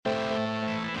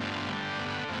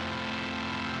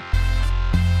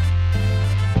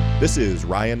This is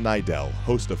Ryan Niddel,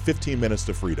 host of 15 Minutes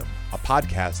to Freedom, a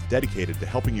podcast dedicated to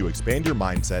helping you expand your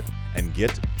mindset and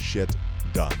get shit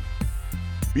done.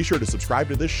 Be sure to subscribe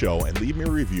to this show and leave me a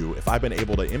review if I've been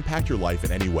able to impact your life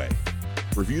in any way.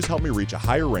 Reviews help me reach a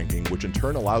higher ranking, which in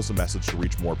turn allows the message to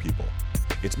reach more people.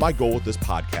 It's my goal with this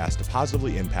podcast to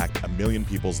positively impact 1 million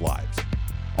people's lives.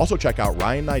 Also check out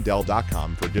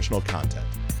RyanNiddel.com for additional content.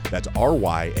 That's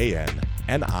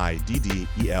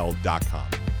RyanNiddel.com.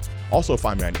 Also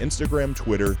find me on Instagram,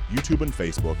 Twitter, YouTube, and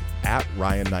Facebook at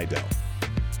Ryan Niddel.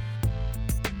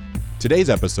 Today's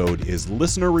episode is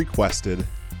listener requested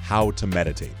how to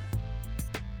meditate.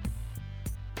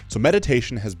 So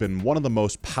meditation has been one of the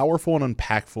most powerful and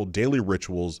impactful daily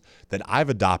rituals that I've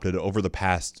adopted over the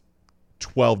past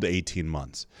 12 to 18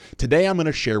 months. Today I'm going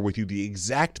to share with you the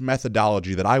exact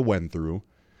methodology that I went through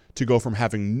to go from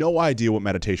having no idea what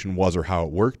meditation was or how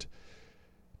it worked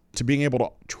to being able to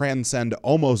transcend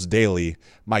almost daily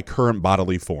my current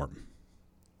bodily form.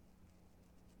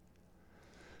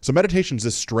 So meditation is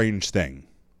this strange thing,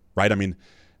 right? I mean,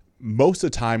 most of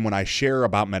the time when I share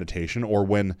about meditation or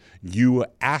when you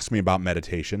ask me about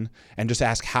meditation and just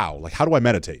ask how do I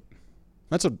meditate?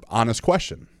 That's an honest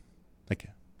question. Like,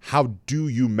 how do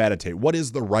you meditate? What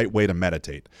is the right way to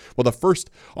meditate? Well,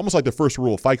 almost like the first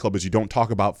rule of Fight Club is you don't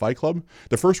talk about Fight Club.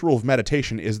 The first rule of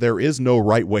meditation is there is no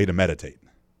right way to meditate.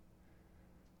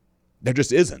 There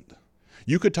just isn't.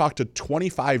 You could talk to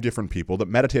 25 different people that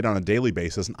meditate on a daily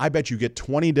basis, and I bet you get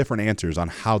 20 different answers on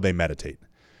how they meditate.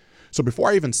 So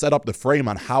before I even set up the frame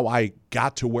on how I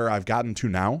got to where I've gotten to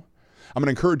now, I'm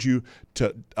going to encourage you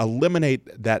to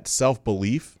eliminate that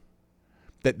self-belief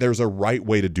that there's a right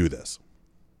way to do this.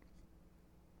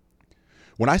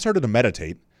 When I started to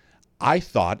meditate, I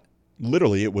thought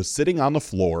literally it was sitting on the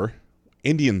floor,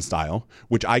 Indian style,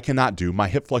 which I cannot do. My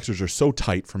hip flexors are so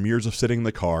tight from years of sitting in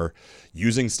the car,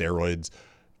 using steroids,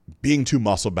 being too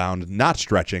muscle bound, not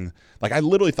stretching. Like I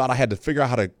literally thought I had to figure out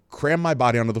how to cram my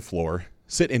body onto the floor,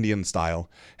 sit Indian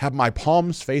style, have my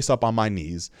palms face up on my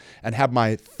knees, and have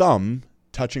my thumb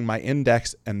touching my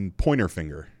index and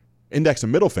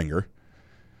middle finger,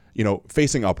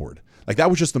 facing upward. Like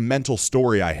that was just the mental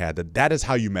story I had that is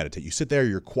how you meditate. You sit there,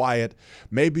 you're quiet.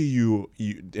 Maybe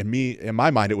in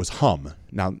my mind, it was hum.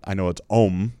 Now I know it's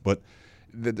om, but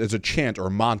there's a chant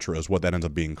or mantra is what that ends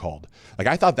up being called. Like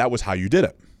I thought that was how you did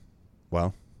it.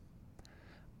 Well,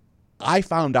 I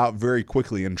found out very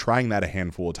quickly in trying that a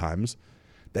handful of times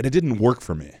that it didn't work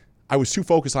for me. I was too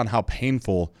focused on how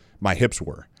painful my hips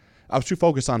were. I was too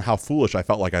focused on how foolish I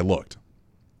felt like I looked.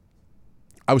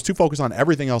 I was too focused on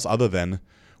everything else other than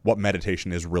what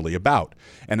meditation is really about.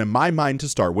 And in my mind, to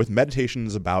start with, meditation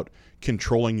is about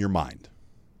controlling your mind.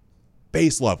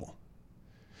 Base level.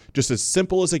 Just as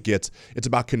simple as it gets, it's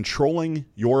about controlling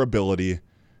your ability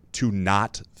to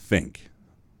not think.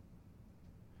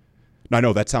 Now, I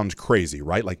know that sounds crazy,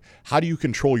 right? Like, how do you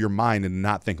control your mind and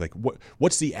not think? Like,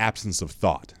 what's the absence of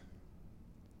thought?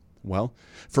 Well,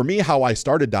 for me, how I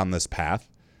started down this path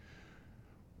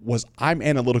was I'm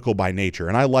analytical by nature,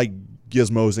 and I like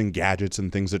gizmos and gadgets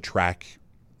and things that track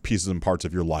pieces and parts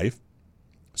of your life.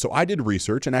 So I did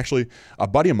research, and actually a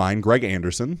buddy of mine, Greg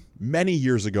Anderson, many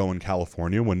years ago in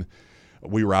California when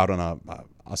we were out on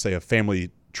a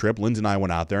family trip, Lindsay and I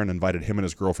went out there and invited him and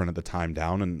his girlfriend at the time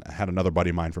down, and had another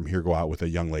buddy of mine from here go out with a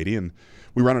young lady, and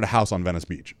we rented a house on Venice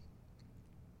Beach.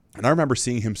 And I remember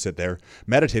seeing him sit there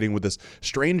meditating with this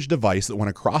strange device that went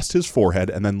across his forehead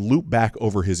and then looped back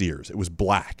over his ears. It was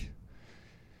black.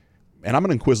 And I'm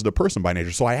an inquisitive person by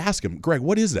nature, so I asked him, Greg,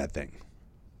 what is that thing?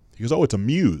 He goes, oh, it's a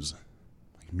Muse.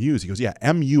 Like, Muse? He goes, yeah,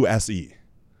 M-U-S-E.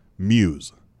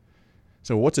 Muse.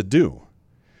 So what's it do?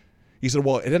 He said,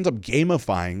 well, it ends up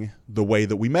gamifying the way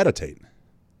that we meditate.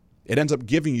 It ends up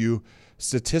giving you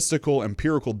statistical,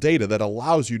 empirical data that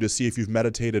allows you to see if you've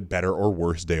meditated better or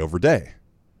worse day over day.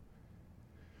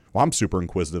 Well, I'm super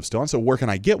inquisitive still, and so where can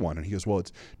I get one? And he goes, well,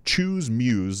 it's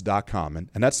choosemuse.com,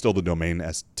 and that's still the domain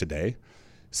as today.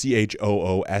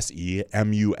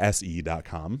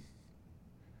 CHOOSEMUSE.com.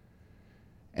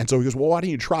 And so he goes, well, why don't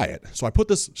you try it? So I put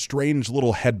this strange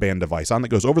little headband device on that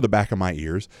goes over the back of my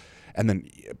ears, and then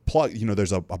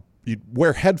you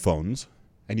wear headphones,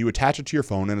 and you attach it to your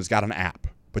phone, and it's got an app.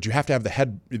 But you have to have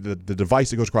the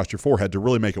device that goes across your forehead to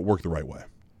really make it work the right way.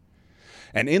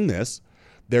 And in this,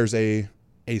 there's a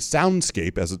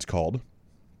soundscape, as it's called,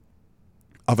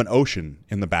 of an ocean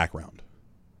in the background.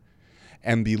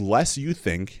 And the less you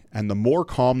think and the more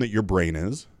calm that your brain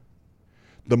is,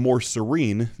 the more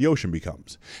serene the ocean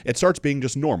becomes. It starts being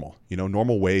just normal,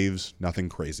 normal waves, nothing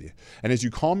crazy. And as you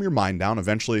calm your mind down,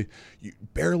 eventually you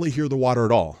barely hear the water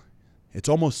at all. It's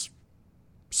almost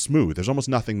smooth. There's almost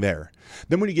nothing there.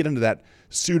 Then when you get into that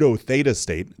pseudo theta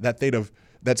state, that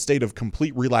state of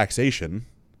complete relaxation,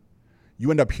 you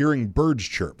end up hearing birds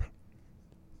chirp.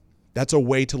 That's a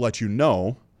way to let you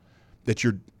know that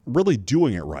you're really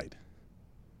doing it right.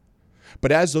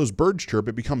 But as those birds chirp,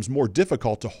 it becomes more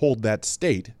difficult to hold that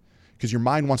state because your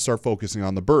mind wants to start focusing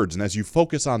on the birds. And as you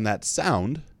focus on that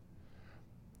sound,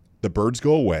 the birds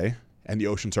go away and the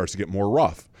ocean starts to get more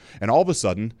rough. And all of a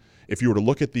sudden, if you were to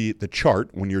look at the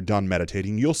chart when you're done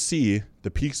meditating, you'll see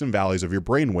the peaks and valleys of your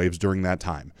brain waves during that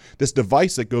time. This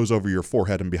device that goes over your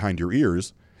forehead and behind your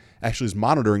ears actually is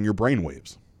monitoring your brain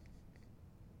waves.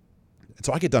 And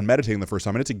so I get done meditating the first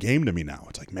time, and it's a game to me now.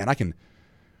 It's like, man, I can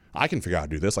figure out how to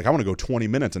do this. Like, I want to go 20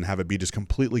 minutes and have it be just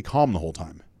completely calm the whole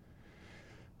time.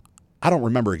 I don't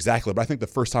remember exactly, but I think the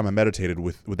first time I meditated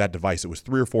with that device, it was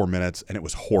 3 or 4 minutes, and it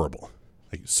was horrible.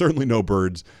 Like, certainly no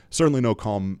birds, certainly no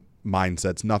calm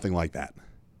mindsets, nothing like that.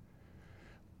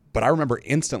 But I remember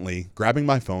instantly grabbing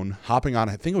my phone, hopping on,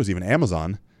 I think it was even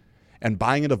Amazon, and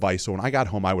buying a device so when I got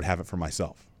home, I would have it for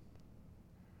myself.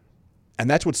 And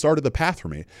that's what started the path for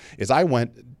me, is I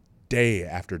went day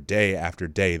after day after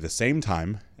day, the same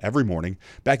time, every morning.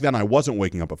 Back then, I wasn't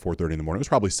waking up at 4:30 in the morning. It was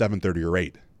probably 7:30 or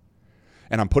 8.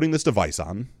 And I'm putting this device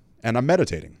on, and I'm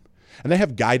meditating. And they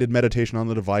have guided meditation on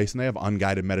the device, and they have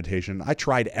unguided meditation. I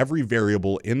tried every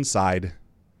variable inside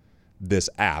this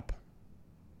app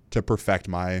to perfect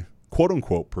my,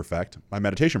 quote-unquote, perfect my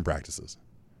meditation practices.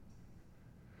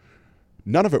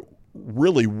 None of it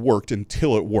really worked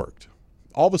until it worked.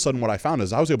 All of a sudden, what I found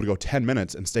is I was able to go 10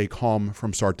 minutes and stay calm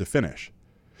from start to finish.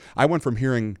 I went from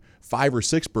hearing 5 or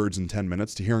 6 birds in 10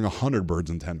 minutes to hearing 100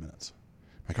 birds in 10 minutes.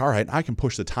 Like, all right, I can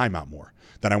push the time out more.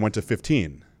 Then I went to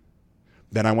 15.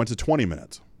 Then I went to 20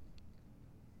 minutes.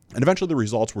 And eventually the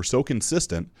results were so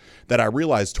consistent that I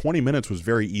realized 20 minutes was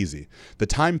very easy. The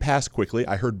time passed quickly.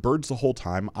 I heard birds the whole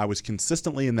time. I was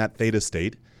consistently in that theta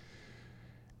state.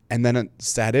 And then it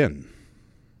set in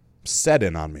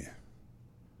on me.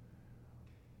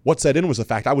 What set in was the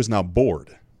fact I was now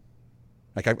bored.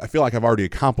 Like, I feel like I've already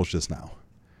accomplished this now.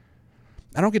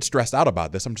 I don't get stressed out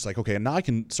about this. I'm just like, okay, now I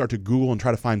can start to Google and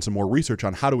try to find some more research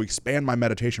on how to expand my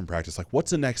meditation practice. Like,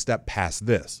 what's the next step past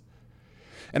this?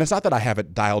 And it's not that I have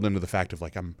it dialed into the fact of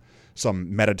like I'm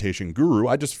some meditation guru.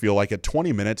 I just feel like at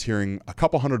 20 minutes hearing a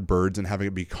couple hundred birds and having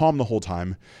it be calm the whole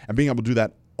time and being able to do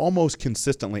that almost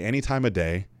consistently any time of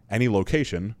day, any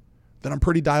location, then I'm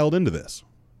pretty dialed into this.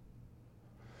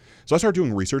 So I started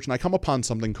doing research and I come upon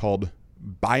something called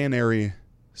binary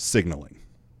signaling.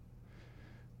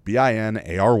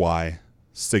 BINARY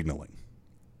signaling.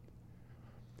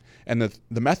 And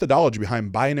the methodology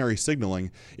behind binary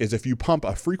signaling is if you pump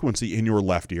a frequency in your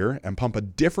left ear and pump a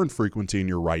different frequency in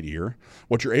your right ear,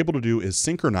 what you're able to do is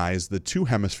synchronize the two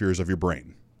hemispheres of your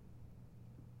brain.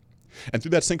 And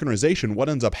through that synchronization, what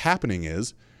ends up happening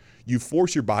is you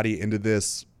force your body into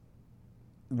this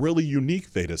really unique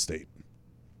theta state.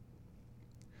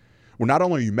 Where not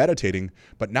only are you meditating,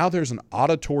 but now there's an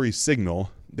auditory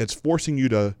signal that's forcing you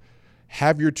to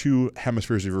have your two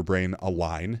hemispheres of your brain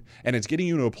align, and it's getting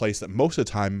you to a place that most of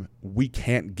the time we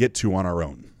can't get to on our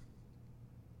own.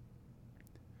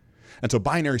 And so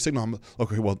binary signal, I'm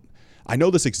okay, well, I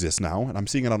know this exists now, and I'm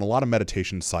seeing it on a lot of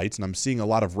meditation sites, and I'm seeing a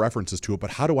lot of references to it,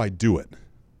 but how do I do it?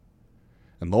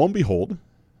 And lo and behold,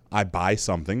 I buy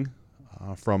something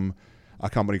from a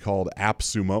company called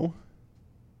AppSumo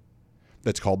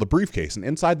that's called the Briefcase. And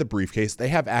inside the Briefcase, they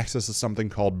have access to something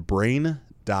called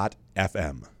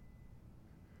Brain.fm.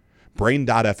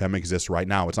 Brain.fm exists right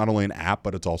now. It's not only an app,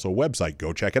 but it's also a website.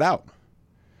 Go check it out.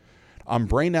 On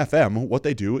Brain.fm, what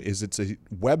they do is it's a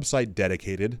website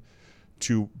dedicated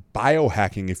to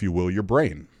biohacking, if you will, your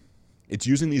brain. It's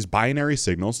using these binary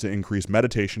signals to increase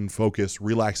meditation, focus,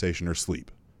 relaxation, or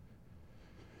sleep.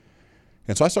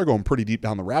 And so I started going pretty deep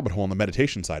down the rabbit hole on the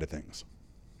meditation side of things.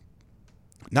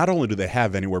 Not only do they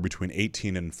have anywhere between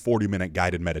 18 and 40-minute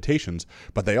guided meditations,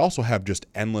 but they also have just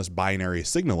endless binary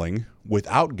signaling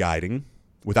without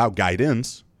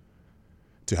guidance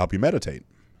to help you meditate.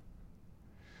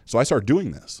 So I started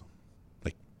doing this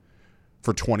like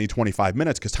for 20, 25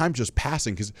 minutes because time's just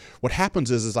passing. Because what happens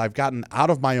is I've gotten out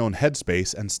of my own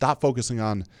headspace and stopped focusing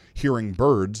on hearing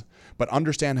birds, but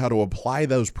understand how to apply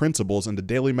those principles into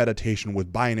daily meditation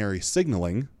with binary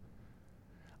signaling.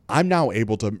 I'm now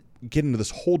able to get into this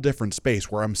whole different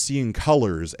space where I'm seeing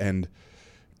colors and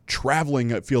traveling,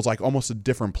 it feels like almost to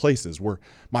different places where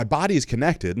my body is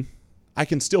connected. I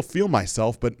can still feel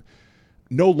myself, but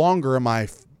no longer am I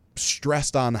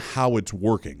stressed on how it's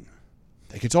working.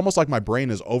 Like, it's almost like my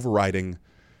brain is overriding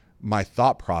my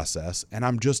thought process and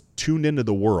I'm just tuned into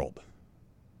the world.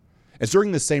 It's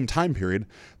during this same time period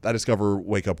that I discover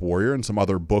Wake Up Warrior and some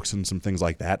other books and some things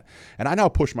like that. And I now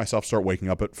push myself to start waking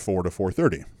up at 4 to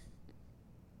 4:30.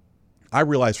 I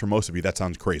realize for most of you that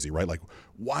sounds crazy, right? Like,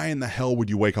 why in the hell would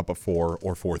you wake up at 4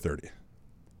 or 4:30?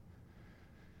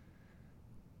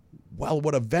 Well,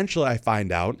 what eventually I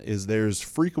find out is there's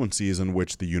frequencies in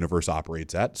which the universe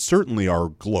operates at, certainly our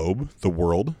globe, the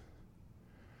world.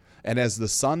 And as the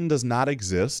sun does not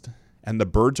exist, and the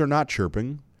birds are not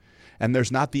chirping, and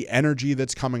there's not the energy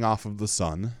that's coming off of the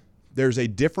sun, there's a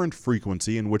different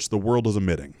frequency in which the world is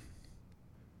emitting.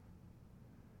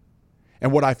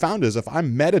 And what I found is if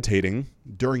I'm meditating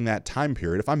during that time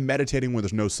period, if I'm meditating when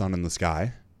there's no sun in the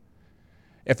sky,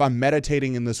 if I'm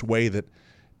meditating in this way that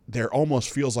there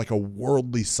almost feels like a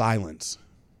worldly silence,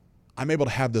 I'm able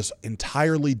to have this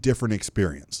entirely different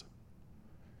experience.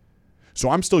 So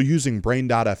I'm still using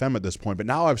Brain.fm at this point, but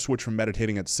now I've switched from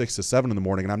meditating at 6 to 7 in the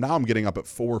morning, and I'm getting up at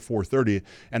 4, 4:30,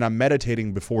 and I'm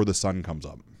meditating before the sun comes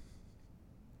up.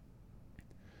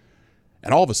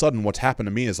 And all of a sudden, what's happened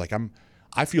to me is like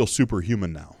I feel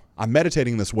superhuman now. I'm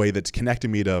meditating this way that's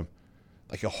connecting me to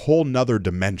like a whole nother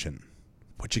dimension,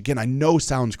 which again, I know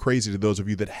sounds crazy to those of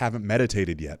you that haven't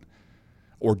meditated yet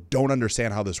or don't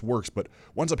understand how this works. But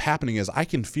what ends up happening is I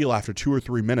can feel after 2 or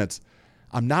 3 minutes,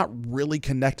 I'm not really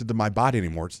connected to my body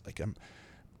anymore. It's like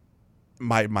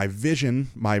my vision,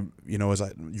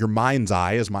 your mind's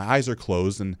eye, as my eyes are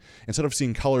closed, and instead of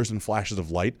seeing colors and flashes of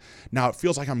light, now it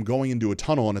feels like I'm going into a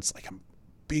tunnel, and it's like I'm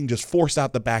being just forced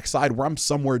out the backside where I'm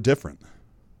somewhere different.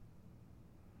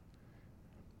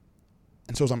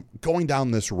 And so as I'm going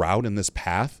down this route and this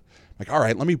path, like, all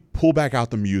right, let me pull back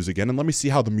out the muse again, and let me see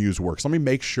how the muse works. Let me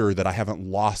make sure that I haven't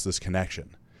lost this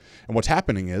connection. And what's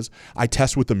happening is I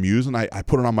test with the muse, and I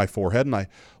put it on my forehead, and I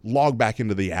log back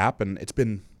into the app, and it's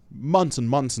been months and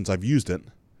months since I've used it.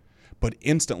 But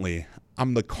instantly,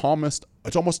 I'm the calmest.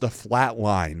 It's almost a flat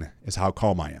line is how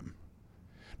calm I am.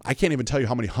 I can't even tell you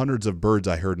how many hundreds of birds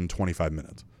I heard in 25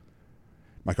 minutes.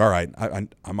 I'm like, all right,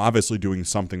 I'm obviously doing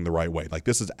something the right way. Like,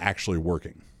 this is actually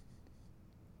working.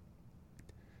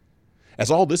 As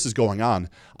all this is going on,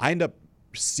 I end up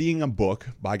seeing a book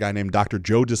by a guy named Dr.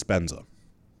 Joe Dispenza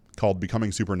called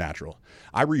Becoming Supernatural.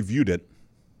 I reviewed it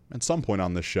at some point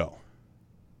on this show.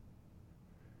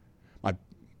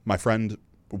 My friend,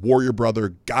 warrior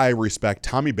brother, guy I respect,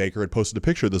 Tommy Baker, had posted a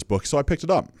picture of this book, so I picked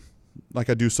it up, like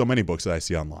I do so many books that I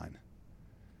see online.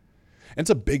 And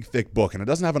it's a big, thick book, and it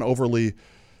doesn't have an overly,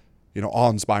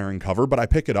 awe-inspiring cover, but I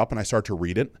pick it up and I start to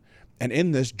read it. And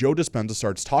in this, Joe Dispenza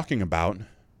starts talking about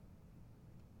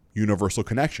universal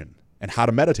connection and how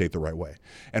to meditate the right way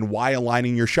and why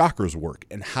aligning your chakras work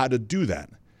and how to do that.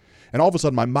 And all of a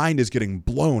sudden, my mind is getting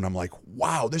blown. I'm like,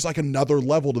 wow, there's like another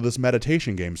level to this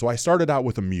meditation game. So I started out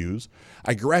with a muse.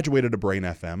 I graduated to Brain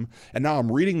FM, and now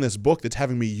I'm reading this book that's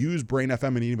having me use Brain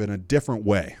FM in even a different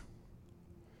way.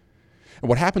 And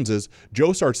what happens is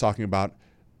Joe starts talking about,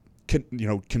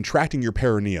 contracting your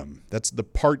perineum. That's the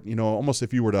part, almost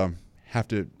if you were to have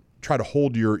to try to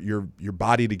hold your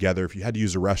body together, if you had to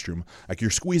use a restroom, like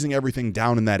you're squeezing everything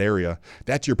down in that area,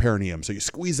 that's your perineum. So you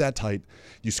squeeze that tight,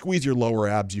 you squeeze your lower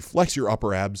abs, you flex your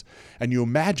upper abs, and you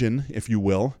imagine, if you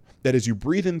will, that as you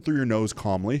breathe in through your nose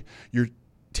calmly, you're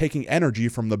taking energy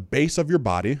from the base of your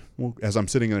body. Well, as I'm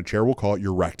sitting in a chair, we'll call it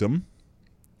your rectum.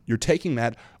 You're taking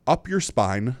that up your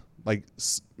spine, like,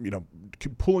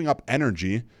 pulling up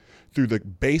energy through the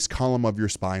base column of your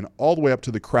spine all the way up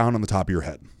to the crown on the top of your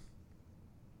head.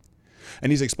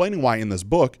 And he's explaining why in this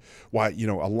book,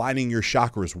 aligning your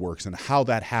chakras works and how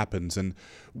that happens and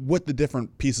what the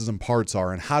different pieces and parts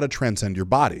are and how to transcend your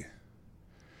body.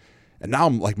 And now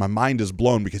I'm like, my mind is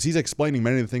blown because he's explaining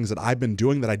many of the things that I've been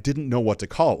doing that I didn't know what to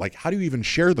call it. Like, how do you even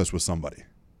share this with somebody?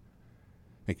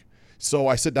 So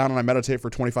I sit down and I meditate for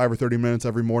 25 or 30 minutes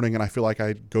every morning, and I feel like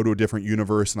I go to a different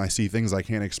universe and I see things I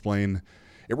can't explain.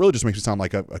 It really just makes me sound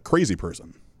like a crazy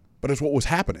person. But it's what was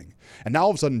happening. And now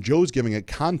all of a sudden, Joe's giving it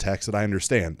context that I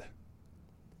understand.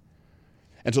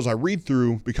 And so as I read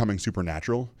through Becoming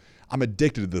Supernatural, I'm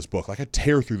addicted to this book. Like, I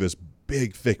tear through this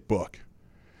big, thick book.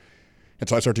 And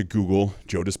so I start to Google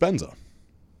Joe Dispenza.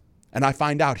 And I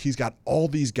find out he's got all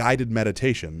these guided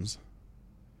meditations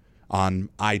on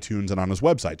iTunes and on his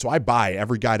website. So I buy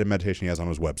every guided meditation he has on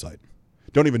his website.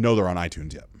 Don't even know they're on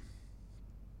iTunes yet.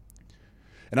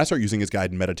 And I start using his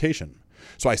guided meditation.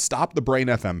 So I stop the Brain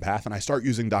FM path and I start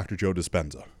using Dr. Joe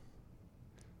Dispenza.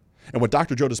 And what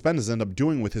Dr. Joe Dispenza ended up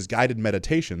doing with his guided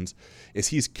meditations is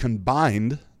he's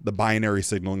combined the binary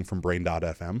signaling from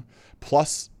Brain.fm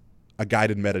plus a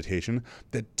guided meditation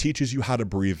that teaches you how to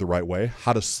breathe the right way,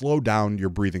 how to slow down your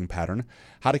breathing pattern,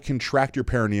 how to contract your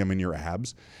perineum in your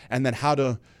abs, and then how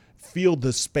to feel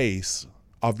the space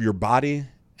of your body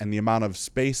and the amount of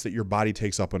space that your body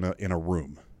takes up in a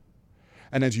room.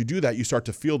 And as you do that, you start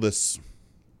to feel this,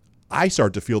 I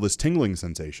start to feel this tingling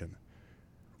sensation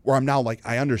where I'm now like,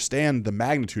 I understand the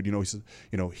magnitude.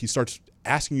 He starts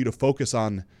asking you to focus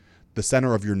on the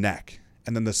center of your neck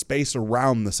and then the space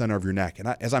around the center of your neck. And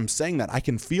as I'm saying that, I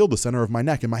can feel the center of my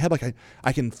neck in my head. Like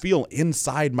I can feel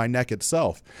inside my neck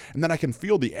itself. And then I can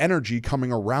feel the energy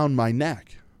coming around my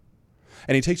neck.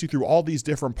 And he takes you through all these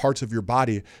different parts of your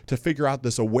body to figure out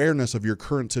this awareness of your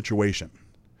current situation,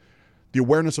 the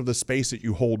awareness of the space that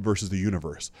you hold versus the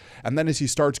universe. And then as he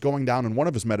starts going down in one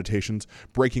of his meditations,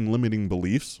 breaking limiting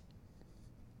beliefs,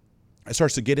 it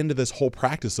starts to get into this whole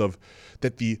practice of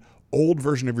that the old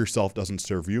version of yourself doesn't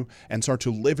serve you, and start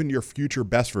to live into your future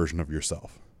best version of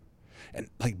yourself. And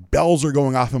like bells are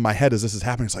going off in my head as this is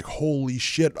happening. It's like, holy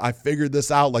shit, I figured this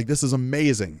out. Like, this is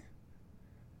amazing.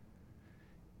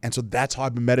 And so that's how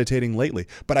I've been meditating lately.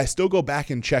 But I still go back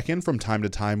and check in from time to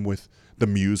time with the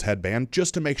Muse headband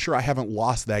just to make sure I haven't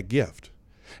lost that gift.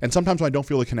 And sometimes when I don't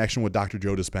feel a connection with Dr.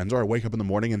 Joe Dispenza, or I wake up in the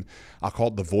morning and I'll call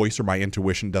it the voice or my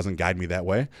intuition doesn't guide me that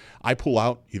way, I pull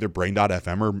out either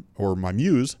Brain.fm or my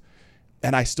Muse,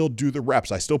 and I still do the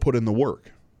reps. I still put in the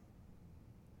work.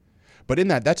 But in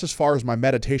that's as far as my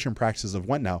meditation practices have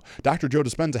went now. Dr. Joe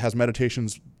Dispenza has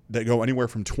meditations that go anywhere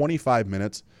from 25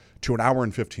 minutes to an hour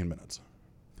and 15 minutes.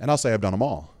 And I'll say I've done them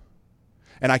all.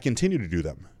 And I continue to do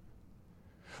them.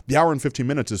 The hour and 15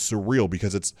 minutes is surreal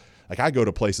because it's like I go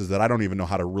to places that I don't even know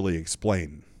how to really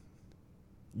explain.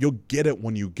 You'll get it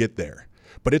when you get there.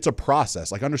 But it's a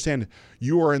process. Like, understand,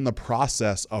 you are in the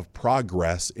process of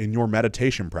progress in your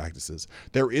meditation practices.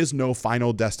 There is no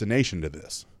final destination to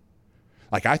this.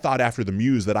 Like, I thought after the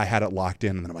Muse that I had it locked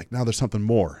in, and then I'm like, no, there's something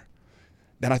more.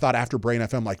 Then I thought after Brain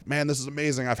FM, like, man, this is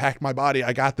amazing. I've hacked my body.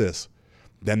 I got this.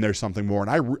 Then there's something more.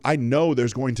 And I know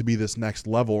there's going to be this next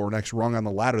level or next rung on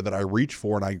the ladder that I reach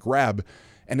for and I grab,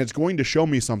 and it's going to show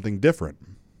me something different.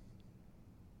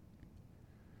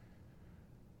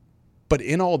 But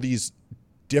in all these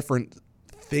different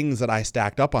things that I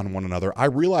stacked up on one another, I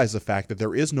realized the fact that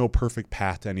there is no perfect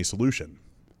path to any solution.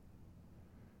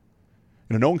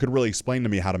 No one could really explain to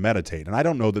me how to meditate. And I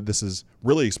don't know that this is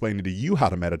really explaining to you how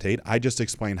to meditate. I just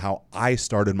explained how I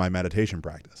started my meditation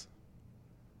practice.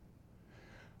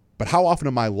 But how often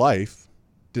in my life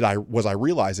was I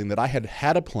realizing that I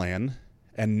had a plan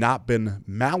and not been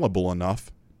malleable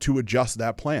enough to adjust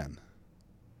that plan?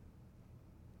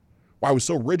 Why I was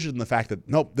so rigid in the fact that,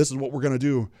 nope, this is what we're going to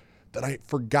do, that I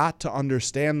forgot to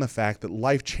understand the fact that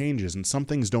life changes and some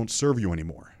things don't serve you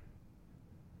anymore.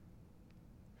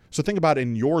 So think about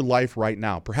in your life right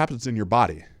now, perhaps it's in your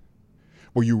body,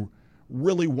 where you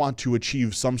really want to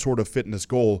achieve some sort of fitness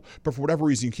goal, but for whatever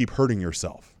reason you keep hurting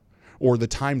yourself, or the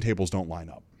timetables don't line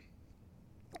up,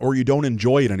 or you don't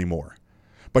enjoy it anymore,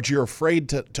 but you're afraid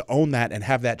to own that and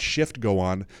have that shift go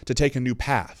on to take a new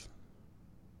path.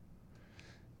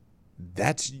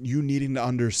 That's you needing to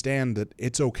understand that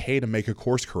it's okay to make a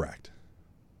course correct.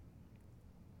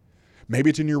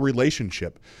 Maybe it's in your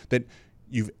relationship that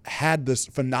you've had this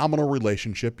phenomenal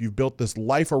relationship. You've built this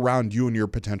life around you and your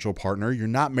potential partner. You're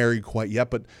not married quite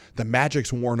yet, but the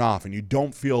magic's worn off and you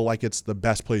don't feel like it's the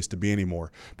best place to be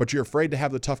anymore. But you're afraid to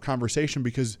have the tough conversation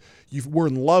because you were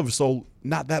in love so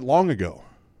not that long ago.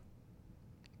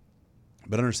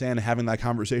 But understand having that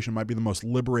conversation might be the most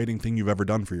liberating thing you've ever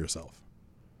done for yourself.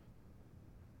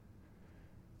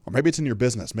 Or maybe it's in your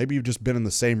business. Maybe you've just been in the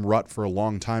same rut for a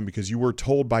long time because you were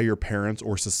told by your parents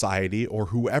or society or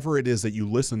whoever it is that you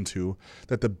listen to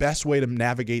that the best way to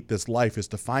navigate this life is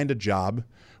to find a job,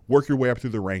 work your way up through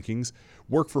the rankings,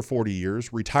 work for 40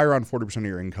 years, retire on 40% of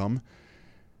your income,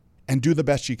 and do the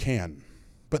best you can.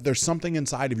 But there's something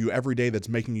inside of you every day that's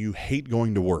making you hate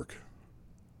going to work.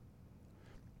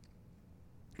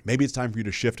 Maybe it's time for you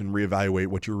to shift and reevaluate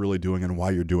what you're really doing and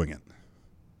why you're doing it.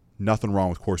 Nothing wrong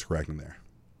with course correcting there.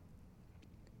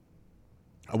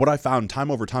 What I found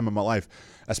time over time in my life,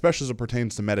 especially as it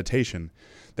pertains to meditation,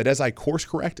 that as I course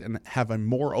correct and have a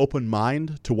more open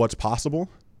mind to what's possible,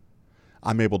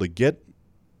 I'm able to get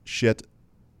shit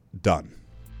done.